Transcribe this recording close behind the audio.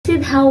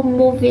how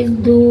movies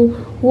do,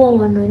 huwa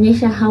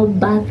wanaonyesha how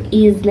birth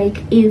is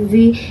like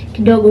easy,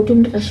 kidogo tu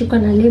mtu atashuka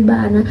na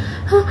labor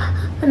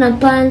ana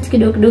pants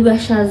kidogo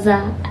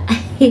ashaza.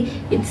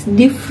 It's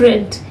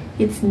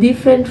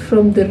different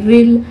from the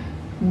real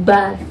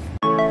birth.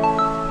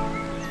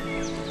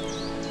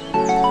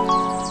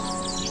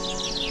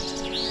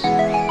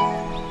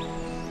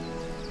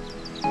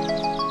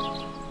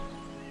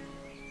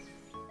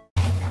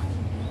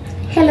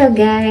 Hello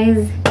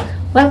guys,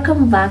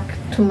 welcome back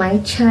to my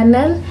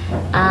channel.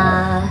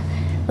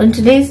 On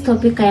today's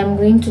topic I am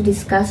going to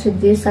discuss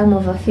with you some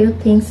of a few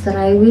things that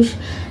I wish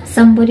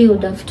somebody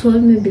would have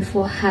told me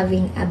before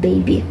having a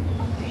baby.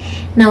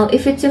 Now,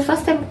 if it's your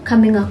first time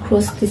coming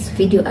across this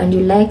video and you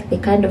like the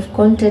kind of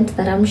content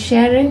that I'm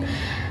sharing,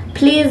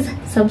 please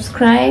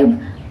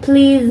subscribe,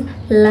 please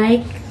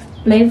like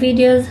my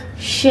videos,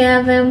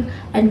 share them,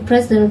 and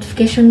press the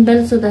notification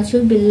bell so that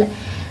you'll be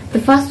the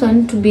first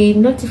one to be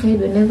notified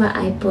whenever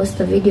I post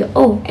a video.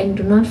 Oh, and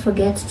do not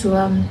forget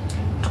to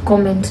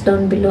comment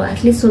down below,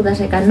 at least so that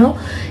I can know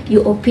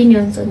your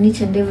opinions on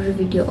each and every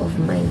video of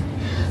mine.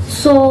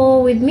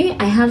 So with me,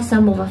 I have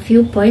some of a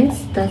few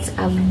points that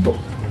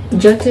I've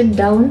jotted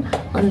down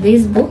on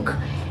this book,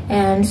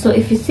 and so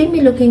if you see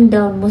me looking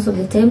down most of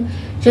the time,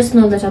 just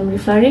know that I'm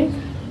referring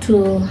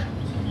to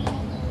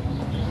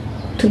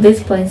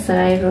these points that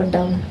I wrote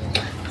down.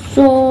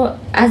 So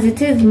as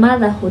it is,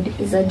 motherhood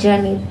is a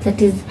journey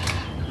that is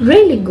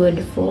really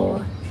good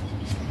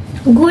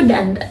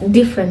and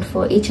different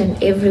for each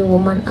and every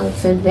woman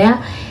outside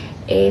there,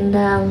 and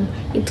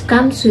it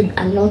comes with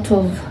a lot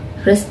of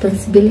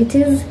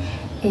responsibilities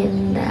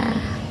and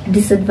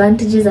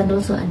disadvantages and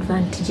also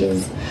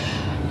advantages,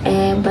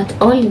 but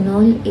all in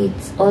all,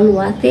 it's all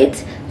worth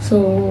it.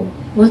 So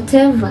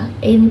whatever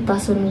any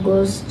person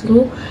goes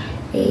through,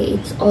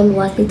 it's all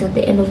worth it at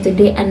the end of the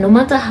day. And no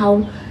matter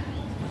how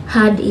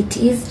hard it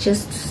is,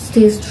 just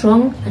stay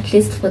strong, at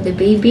least for the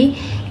baby,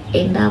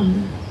 and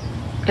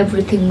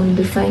everything will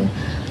be fine.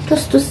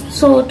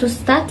 So to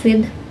start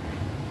with,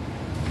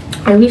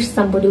 I wish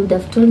somebody would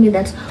have told me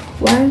that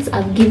once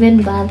I've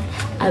given birth,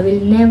 I will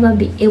never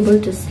be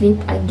able to sleep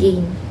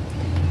again.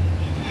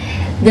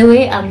 The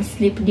way I'm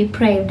sleep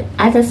deprived,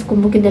 hata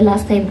sikumbuki the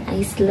last time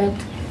I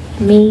slept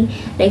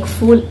like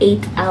full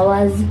 8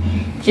 hours,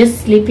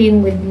 just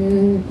sleeping with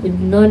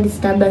no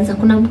disturbance.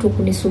 Hakuna mtu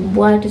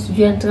kunisumbua,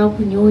 sijui anataka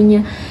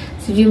kunyonya,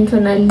 sijui mtu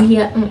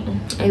analia.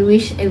 I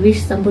wish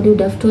somebody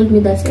would have told me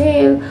that,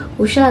 hey,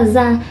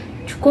 ushaza,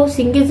 chukua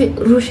usingizi,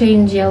 rusha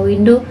nje ya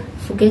window,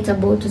 forget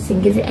about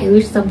usingizi. I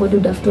wish somebody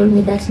would have told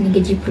me that,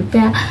 ningeji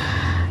prepare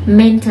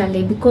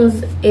mentally,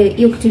 because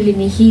hiyo kitu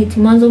ilinihit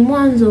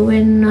mwanzo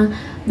when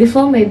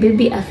before my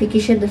baby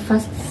afikishe the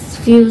first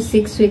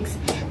 6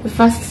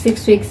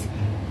 weeks,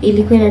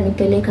 ilikuwa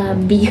inanipeleka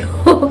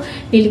mbio.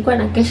 Nilikuwa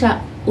nakesha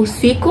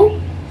usiku,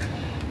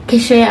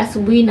 kesho ya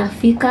asubuhi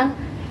nafika,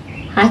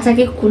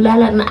 hataki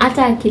kulala, na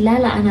hata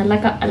akilala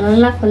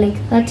analala for like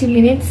 30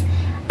 minutes,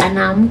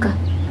 anaamka.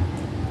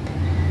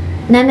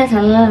 Nani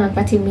atalala na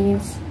 30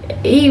 minutes?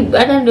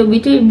 Hata ndo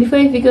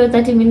before ifike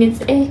 30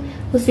 minutes,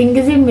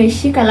 usingizi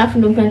umeshika, alafu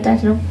ndo mtata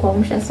tena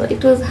kuamsha. So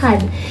it was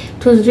hard,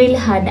 it was really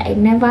hard. I've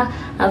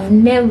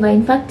never,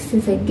 in fact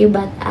since I gave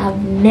birth,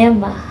 I've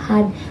never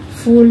had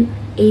full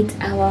 8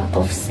 hours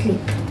of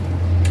sleep.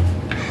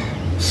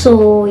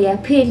 So ya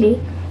pili,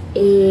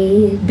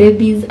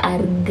 babies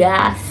are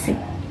gassy.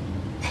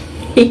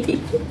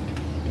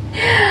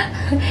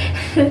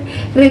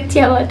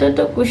 Ritia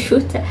watoto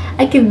kushuta,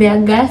 they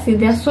are gassy,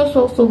 they are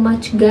so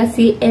much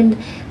gassy, and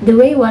the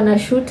way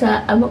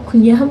wanashuta ama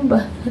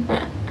kunyamba,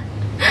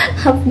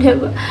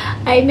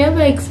 I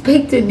never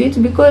expected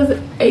it, because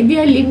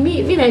ideally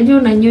mi najua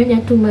unanyonya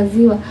tu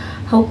maziwa,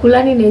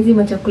 haukulani na hizi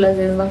machakula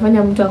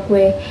zinafanya mtu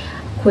akue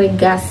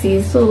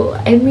gassy. So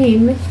I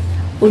mean,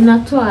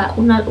 unatoa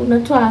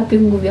wapi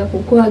nguvu ya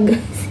kukua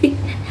gassy?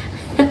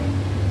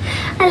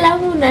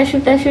 Alafu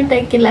unashuta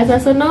kila saa.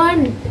 So no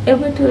one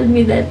ever told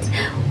me that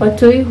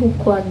watoi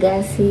hukua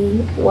gassy,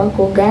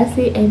 wako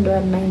gassy and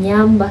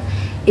wananyamba,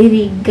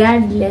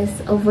 regardless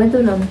of whether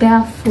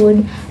unampea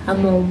food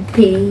ama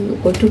umpei,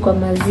 uko tu kwa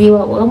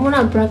maziwa. Kama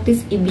una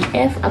practice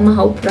EBF ama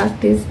how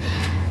practice,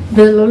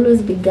 they'll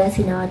always be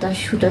gassy na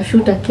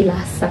watashuta kila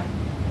saa.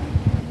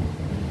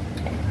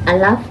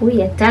 Alafu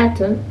ya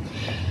tatu,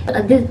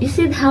 you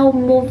see how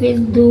movies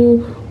do,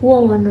 huwa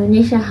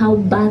wanaonyesha how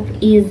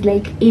birth is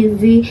like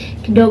easy,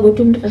 kidogo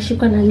tu mtu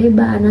atashuka na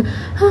labor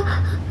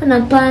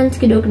ana pants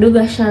kidogo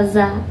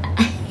ashaza.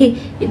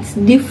 It's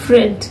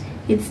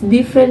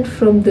different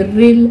from the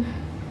real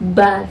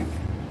birth.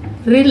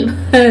 Real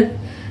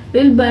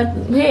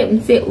birth, hey,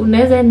 mse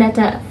unaweza enda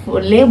hata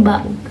for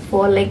labor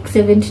for like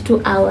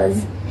 72 hours.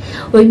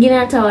 Wengine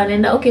hata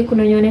wanaenda, okay,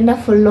 kuna wenye wanaenda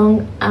for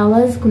long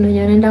hours, kuna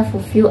wenye wanaenda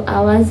for few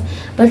hours,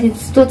 but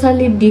it's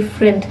totally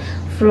different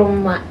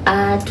from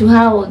to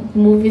how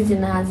movies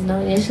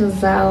zinaonyesha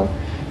zao.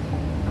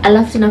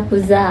 Alafu tena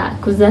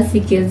kuzaa si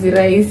kiasi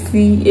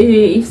rahisi.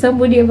 If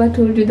somebody ever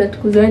told you that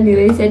kuzaa ni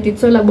rahisi, and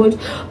it's all about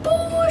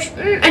push,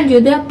 and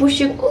you're there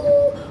pushing,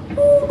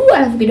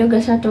 alafu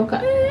kidogo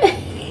shatoka.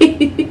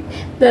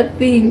 that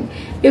thing.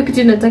 Hiyo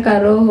kitu inataka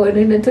roho,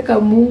 inataka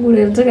Mungu,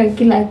 inataka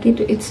kila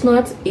kitu. It's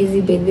not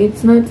easy baby,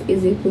 it's not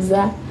easy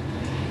kuzaa.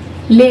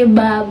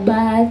 Labor,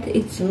 birth,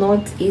 it's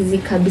not easy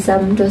kabisa,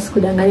 mtu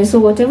asikudanganye. So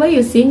whatever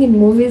you're seeing in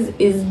movies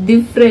is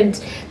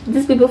different.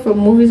 These people from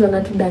movies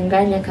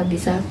wanatudanganya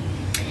kabisa.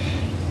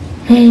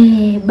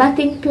 Hey,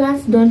 birthing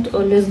plans don't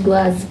always go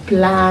as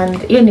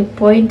planned. Hiyo ni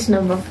point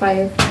number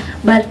 5.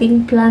 Birthing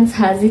plans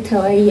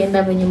hazitawahi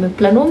venye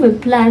umeplan.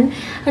 Umeplan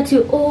ati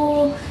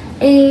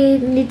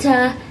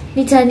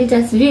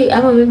nita sijui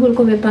ama maybe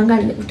ulikuwa umepanga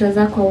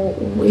utazaa kwa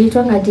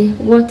ilitwangaje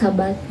water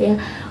bath, yeah,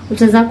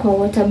 utazaa kwa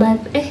water bath.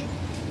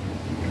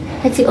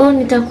 Ati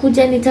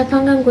nitakuja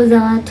nitapanga nguo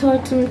za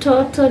watoto,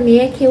 mtoto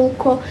niweke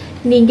huko,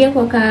 niingie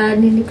kwa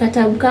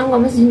katabu kangu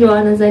ama sijui ndio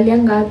wanazalia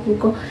ngapi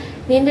huko,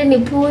 niende ni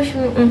push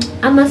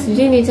ama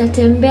sijui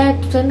nitatembea,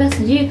 tutaenda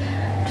sijui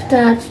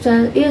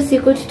hiyo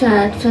siku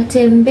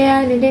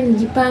tutatembea, niende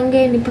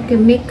nijipange, nipake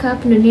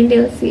makeup na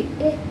niende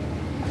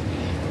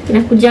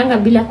inakujanga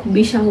bila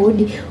kubisha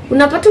hodi.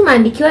 Unapata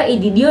umeandikiwa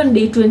EDD on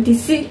day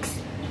 26,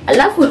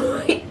 alafu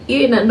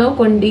hiyo inanock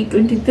on day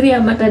 23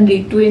 ama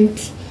day 20.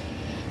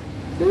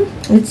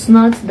 It's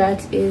not that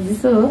easy.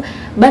 So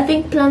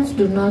birthing plans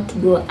do not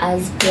go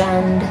as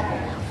planned.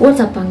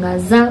 Utapanga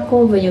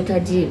zako venye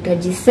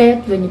utajiset,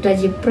 venye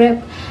utajiprep,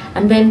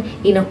 and then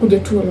inakuja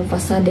tu all of a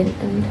sudden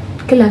and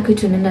kila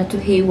kitu inaenda tu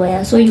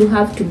haywire. So you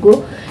have to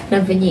go na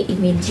venye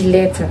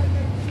imejileta.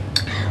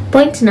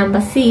 Point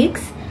number 6,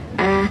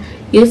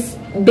 your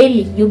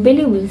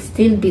belly will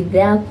still be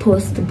there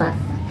post birth.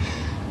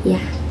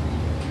 Yeah,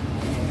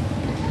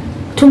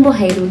 tumbo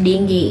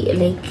hairudingi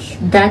like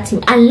that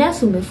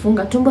unless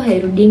umefunga. Tumbo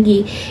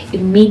hairudingi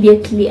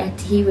immediately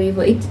at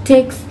hivyo. It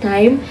takes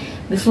time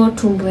before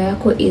tumbo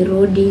yako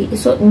irudi.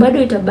 So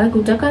bado itabaki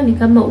utaka ni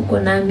kama uko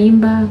na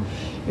mimba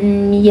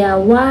ya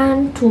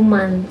 1-2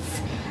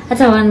 months,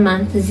 hata 1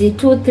 month,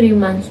 2-3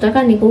 months,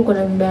 utaka ni uko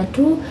na mimba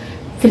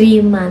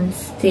 2-3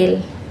 months still.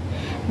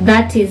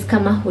 That is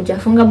kama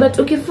hujafunga. But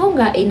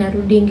ukifunga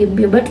inarudingi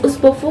mbio. But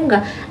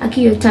usipofunga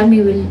your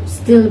tummy will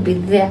still be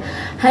there.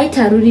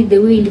 Haitarudi the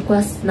way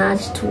ilikuwa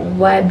snatched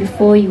while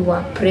before you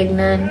were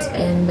pregnant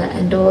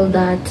and all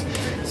that.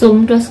 So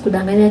mtu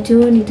asikudanganya ati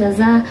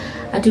nitazaa,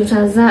 ati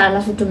utazaa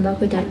alafu tumbo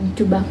lako itarudi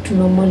to back to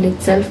normal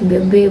itself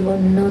mbio.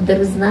 No,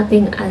 there is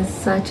nothing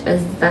as such as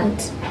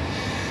that.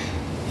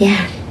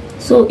 Yeah.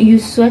 So you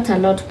sweat a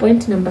lot.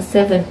 Point number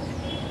 7.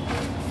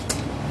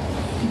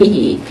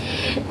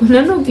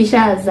 Unaona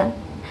ukishaza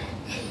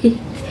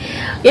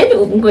yaani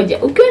ngoja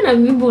ukiwa na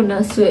mimba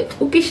una sweat,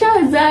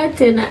 ukishaza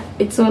tena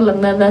it's all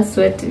another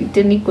sweat,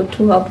 tena iko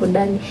tu hapo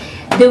ndani.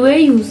 The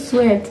way you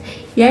sweat,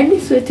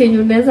 yaani sweat yenye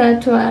unaweza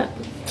toa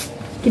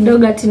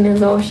kidogo ati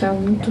inaweza osha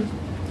mtu.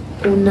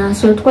 Una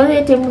sweat kwanza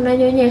eti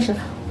unanyonyesha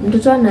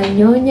mtoto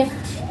ananyonya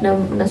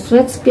na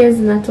sweat pia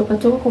zinatoka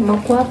kwa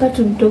makwapa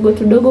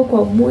tudogo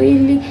kwa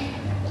mwili.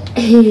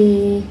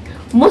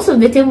 Most of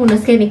the time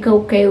unasikia nikaa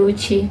ukae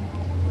uchi.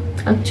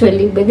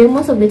 Actually, but then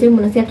most of the time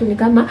unasikia tu ni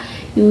kama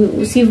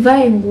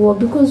usivae nguo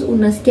because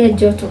unasikia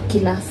joto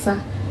kila saa.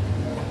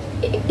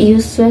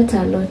 You sweat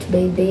a lot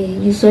by the day.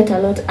 You sweat a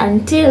lot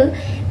until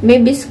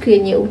maybe siku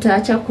yenye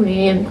utaacha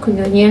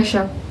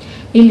kunyonyesha.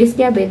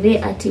 Nilisikia by the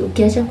day ati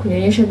ukiacha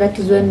kunyonyesha, that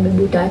is when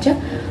maybe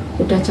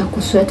utaacha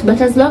kusweat.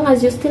 But as long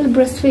as you're still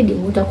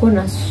breastfeeding, utakuwa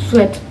na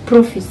sweat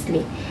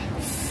profusely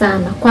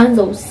sana,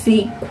 kwanza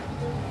usiku.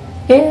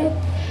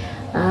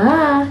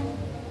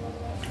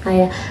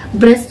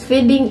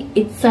 Breastfeeding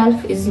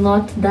itself is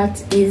not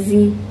that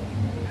easy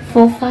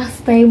for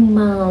first time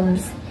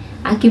moms.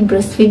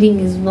 Breastfeeding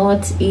is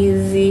not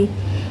easy.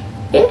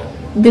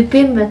 The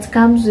pain that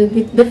comes with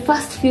it, the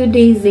first few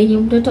days yenye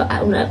mtoto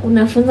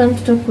unafunza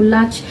mtoto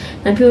kulatch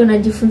na pia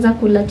unajifunza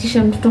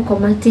kulatisha mtoto kwa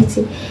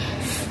matiti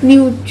ni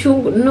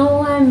uchungu. No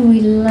one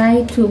will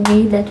lie to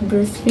me that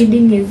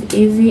breastfeeding is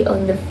easy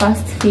on the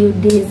first few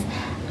days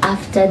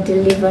after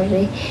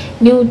delivery.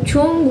 Ni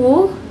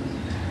uchungu.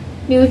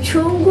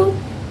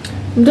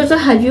 Mtoto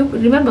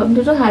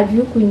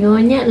hajui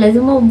kunyonya,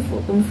 lazima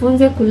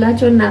umfunze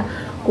kulacho na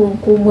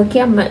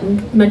kumwekea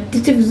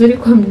matiti vizuri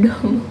kwa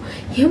mdomo.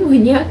 Yeye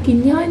mwenyewe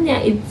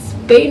akinyonya it's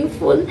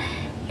painful.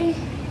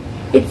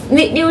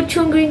 Ni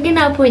uchungu mwingine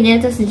hapo yenye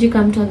hata sijui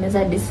kama mtu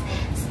anaweza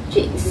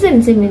sasa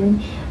niseme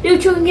ni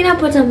uchungu mwingine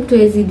hapo hata mtu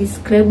hawezi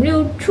describe. Ni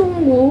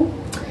uchungu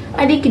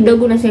hadi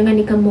kidogo unasianga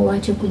ni kama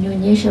uache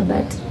kunyonyesha,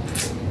 but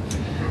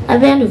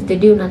at the end of the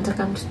day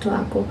unataka mtoto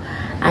wako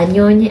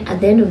anyonye. At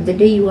the end of the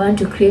day you want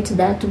to create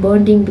that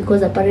bonding,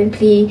 because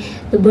apparently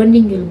the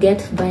bonding you'll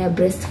get via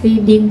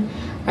breastfeeding.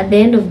 At the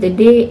end of the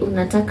day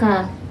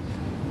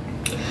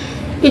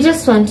you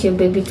just want your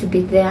baby to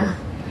be there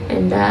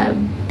and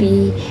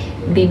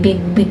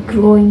be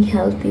growing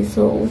healthy.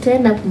 So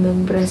utaenda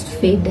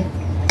breastfeed.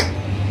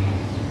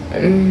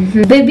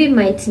 Baby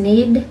might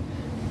need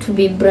to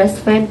be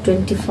breastfed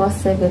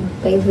 24/7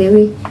 by the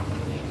way.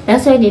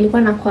 That's why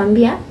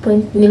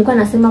nilikuwa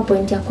nasema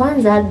point ya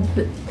kwanza,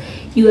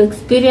 you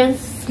experience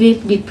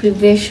sleep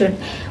deprivation.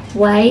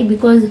 Why?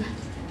 Because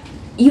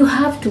you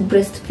have to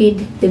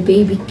breastfeed the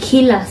baby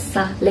kila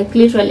saa, like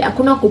literally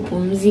hakuna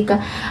kupumzika.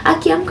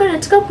 Akiamka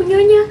nataka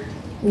kunyonya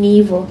ni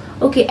hivyo.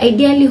 Okay,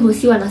 ideally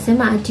hosi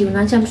wanasema ati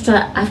unaacha mtoto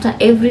after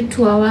every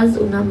 2 hours,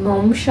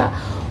 unamwamsha,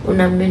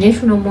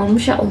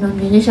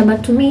 unamnyonyesha,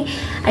 but to me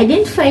I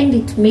didn't find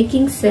it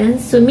making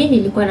sense. So me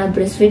nilikuwa na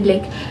breastfeed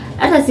like,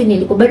 hata si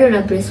nilikuwa bado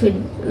na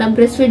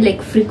breastfeed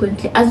like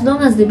frequently. As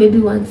long as the baby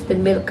wants the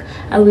milk,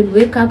 I will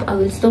wake up, I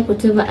will stop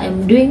whatever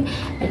I'm doing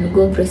and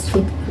go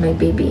breastfeed my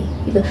baby.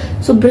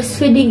 So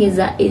breastfeeding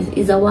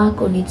is a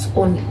work on its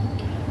own.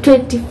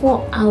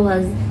 24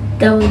 hours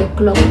down the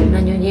clock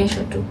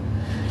unanyonyesha tu.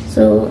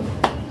 So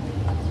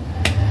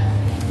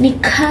ni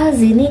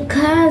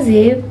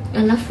kazi.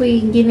 Alafu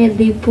ingine,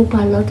 they poop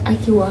a lot.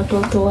 Aki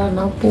watoto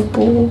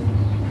wanapopo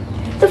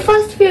the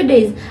first few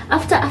days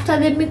after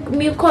the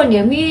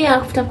meconium,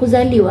 after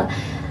kuzaliwa,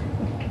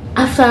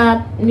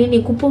 after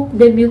nini kupoop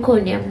the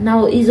meconium.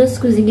 Now hizo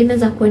siku zingine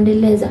za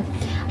kuendeleza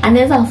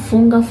anaweza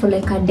funga for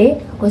like a day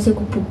akose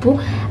kupupu,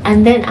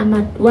 and then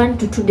ama 1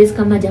 to 2 days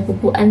kama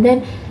hajapupu, and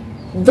then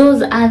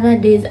those other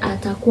days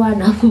atakuwa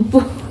na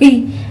pupu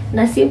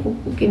na si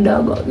pupu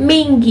kidogo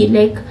mingi,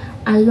 like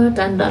a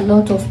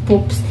lot of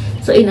poops.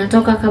 So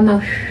inatoka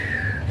kama,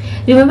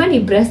 remember ni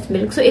breast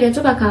milk, so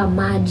inatoka kama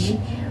maji,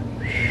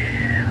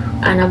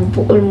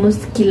 anapupu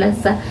almost kila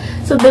saa.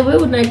 So the way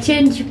una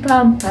change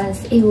pampers,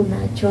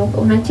 unachoka,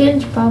 una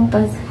change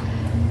pampers,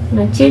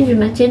 una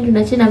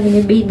change na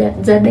vile bei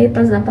za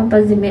diapers na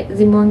pampers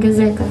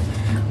zimeongezeka,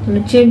 una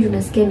change,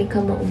 unasikia ni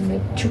kama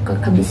umechoka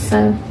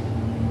kabisa.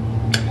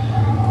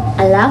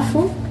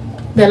 Alafu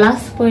the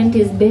last point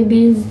is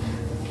babies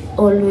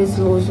always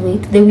lose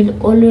weight. They will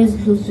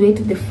always lose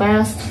weight the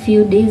first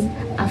few days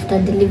after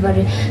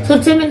delivery. So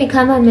tuseme ni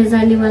kama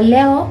amezaliwa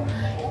leo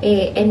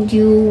and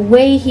you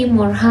weigh him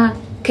or her,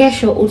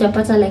 kesho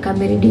utapata like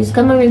amereduce.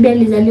 Kama maybe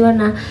alizaliwa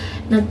na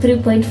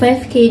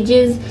 3.5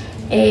 kgs,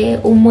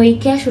 umoi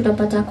kesho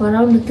utapata kwa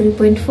around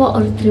 3.4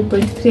 or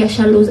 3.3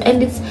 asha lose,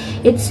 and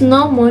it's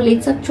normal.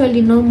 It's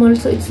actually normal,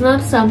 so it's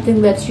not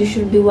something that you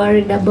should be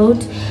worried about.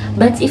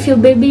 But if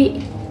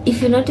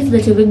you notice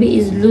that your baby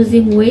is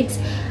losing weight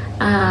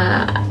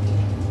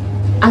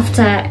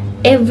after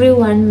every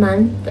 1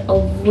 month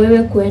of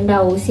wewe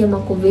kuenda usi ama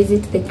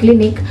visit the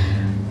clinic,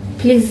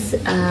 please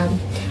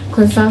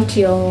consult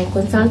your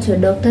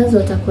doctors.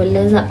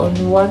 Watakueleza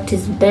on what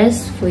is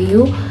best for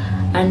you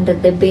and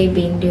the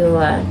baby, ndio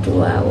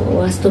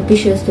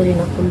wastopisha story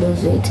na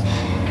lose weight.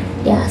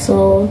 Yeah,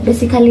 so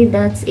basically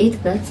that's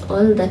it. That's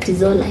all. That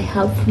is all I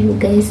have for you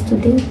guys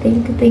today.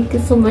 Thank you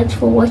so much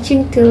for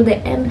watching till the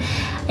end.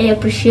 I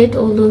appreciate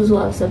all those who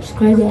have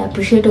subscribed. I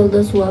appreciate all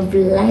those who have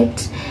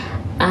liked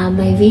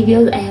my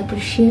videos. I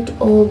appreciate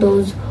all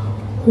those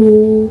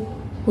who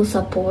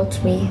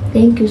support me.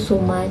 Thank you so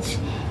much.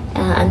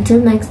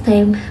 Until next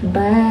time,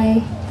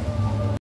 bye.